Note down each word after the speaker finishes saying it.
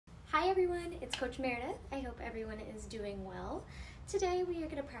Hi everyone, it's Coach Meredith. I hope everyone is doing well. Today we are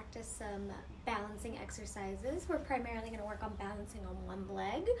going to practice some balancing exercises. We're primarily going to work on balancing on one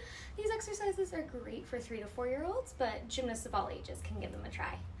leg. These exercises are great for 3 to 4 year olds, but gymnasts of all ages can give them a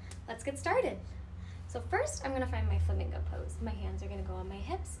try. Let's get started. So first I'm going to find my flamingo pose. My hands are going to go on my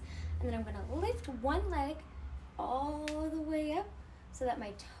hips, and then I'm going to lift one leg all the way up so that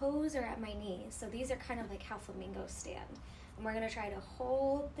my toes are at my knees. So these are kind of like how flamingos stand. And we're going to try to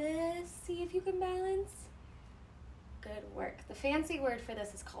hold this, see if you can balance. Good work. The fancy word for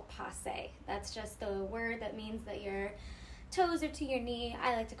this is called passe. That's just the word that means that your toes are to your knee.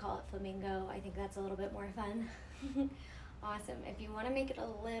 I like to call it flamingo. I think that's a little bit more fun. Awesome. If you want to make it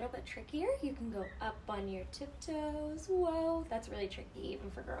a little bit trickier, you can go up on your tiptoes. Whoa, that's really tricky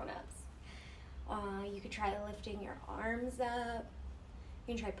even for grown-ups. You could try lifting your arms up.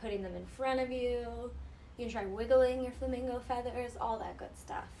 You can try putting them in front of you. You can try wiggling your flamingo feathers, all that good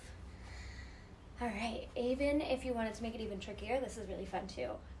stuff. All right, even if you wanted to make it even trickier, this is really fun too.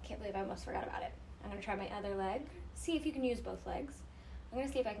 Can't believe I almost forgot about it. I'm gonna try my other leg. See if you can use both legs. I'm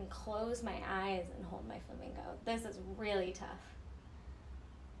gonna see if I can close my eyes and hold my flamingo. This is really tough.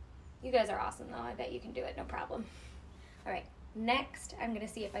 You guys are awesome though. I bet you can do it, no problem. All right, next I'm gonna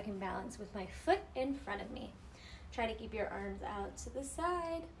see if I can balance with my foot in front of me. Try to keep your arms out to the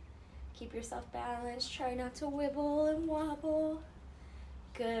side. Keep yourself balanced. Try not to wibble and wobble.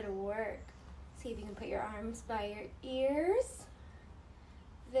 Good work. See if you can put your arms by your ears.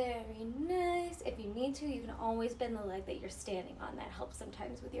 Very nice. If you need to, you can always bend the leg that you're standing on. That helps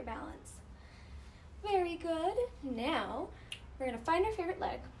sometimes with your balance. Very good. Now, we're going to find our favorite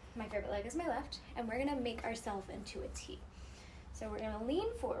leg. My favorite leg is my left, and we're going to make ourselves into a T. So we're going to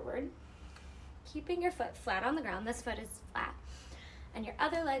lean forward, keeping your foot flat on the ground. This foot is flat. And your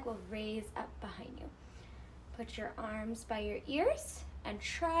other leg will raise up behind you. Put your arms by your ears and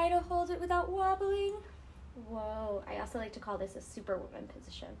try to hold it without wobbling. Whoa, I also like to call this a superwoman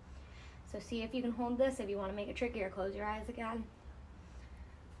position. So see if you can hold this. If you want to make it trickier, close your eyes again.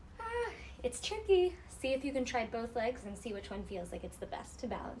 It's tricky. See if you can try both legs and see which one feels like it's the best to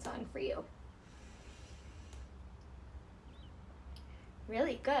balance on for you.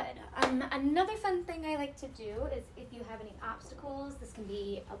 Really good. Another fun thing I like to do is if you have any obstacles, this can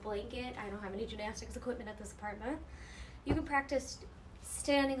be a blanket. I don't have any gymnastics equipment at this apartment. You can practice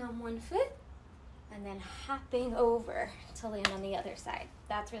standing on one foot and then hopping over to land on the other side.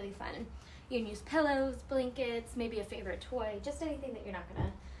 That's really fun. You can use pillows, blankets, maybe a favorite toy, just anything that you're not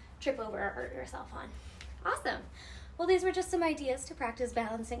gonna trip over or hurt yourself on. Awesome. Well, these were just some ideas to practice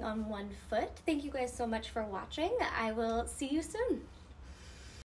balancing on one foot. Thank you guys so much for watching. I will see you soon.